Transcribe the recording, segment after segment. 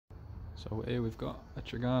So here we've got a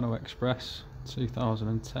Trigano Express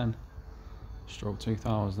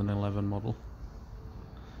 2010/2011 model.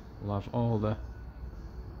 We'll have all the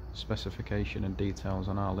specification and details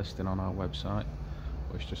on our listing on our website,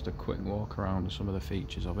 but it's just a quick walk around of some of the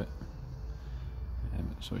features of it.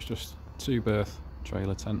 So it's just a 2-berth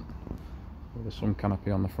trailer tent with a sun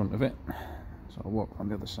canopy on the front of it. So I'll walk on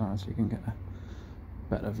the other side so you can get a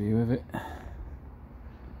better view of it.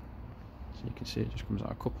 So you can see it just comes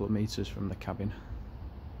out a couple of metres from the cabin,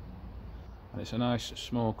 and it's a nice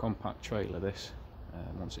small compact trailer this.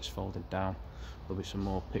 Once it's folded down, there'll be some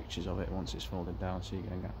more pictures of it once it's folded down, so you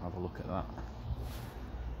can have a look at that.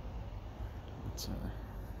 But,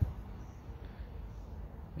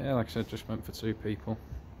 yeah, like I said, just meant for 2 people.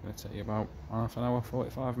 Going to take you about half an hour,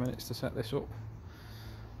 45 minutes to set this up.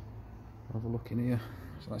 Have a look in here.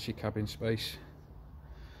 So that's your cabin space.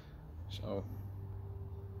 So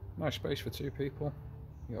nice space for 2 people.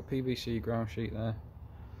 You've got a PVC ground sheet there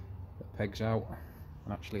that pegs out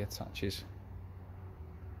and actually attaches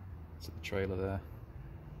to the trailer there.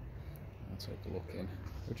 I'll take a look in.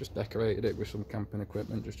 We've just decorated it with some camping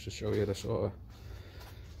equipment just to show you the sort of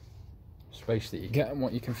space that you get and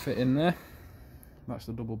what you can fit in there. That's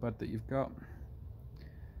the double bed that you've got.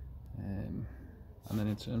 And then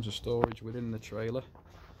in terms of storage within the trailer,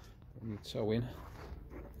 when you tow in,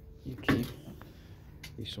 you keep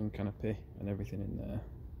your sun canopy and everything in there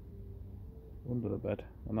under the bed,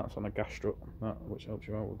 and that's on a gas strut, which helps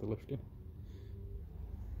you out with the lifting.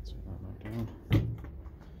 Take that now down.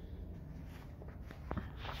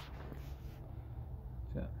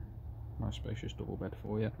 Yeah, nice spacious double bed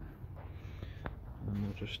for you. And then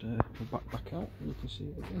we'll just back out and you can see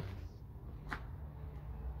it again.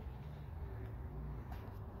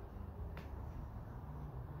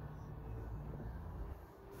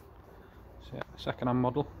 So yeah, second-hand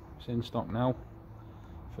model, it's in stock now.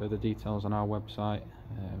 Further details on our website,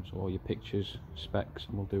 so all your pictures, specs,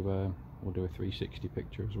 and we'll do a 360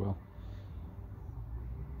 picture as well.